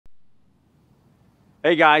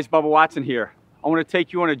Hey guys, Bubba Watson here. I want to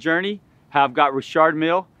take you on a journey how I've got Richard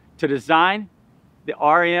Mille to design the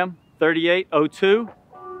RM 3802,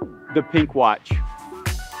 the pink watch.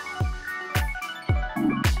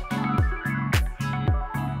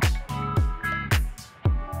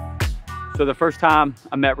 So the first time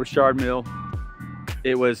I met Richard Mille,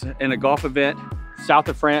 it was in a golf event south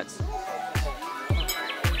of France.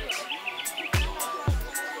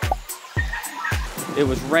 It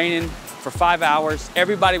was raining for 5 hours.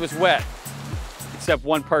 Everybody was wet, except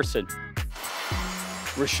one person,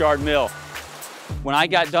 Richard Mille. When I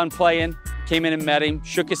got done playing, came in and met him,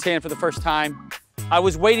 shook his hand for the first time. I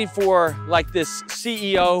was waiting for like this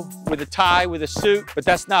CEO with a tie, with a suit, but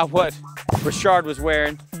that's not what Richard was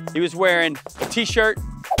wearing. He was wearing a t-shirt,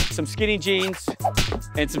 some skinny jeans,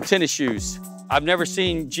 and some tennis shoes. I've never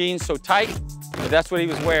seen jeans so tight, but that's what he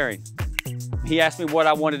was wearing. He asked me what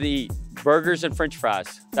I wanted to eat. Burgers and French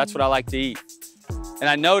fries. That's what I like to eat. And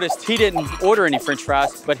I noticed he didn't order any French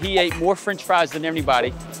fries, but he ate more French fries than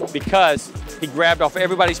anybody because he grabbed off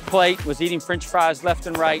everybody's plate, was eating French fries left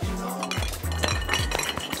and right.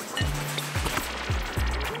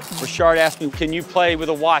 Richard asked me, can you play with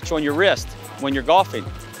a watch on your wrist when you're golfing?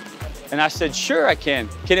 And I said, sure I can.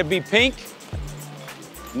 Can it be pink?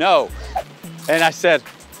 No. And I said,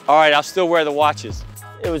 all right, I'll still wear the watches.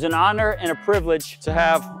 It was an honor and a privilege to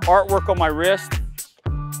have artwork on my wrist.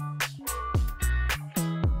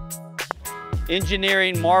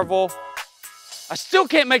 Engineering marvel. I still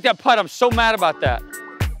can't make that putt. I'm so mad about that.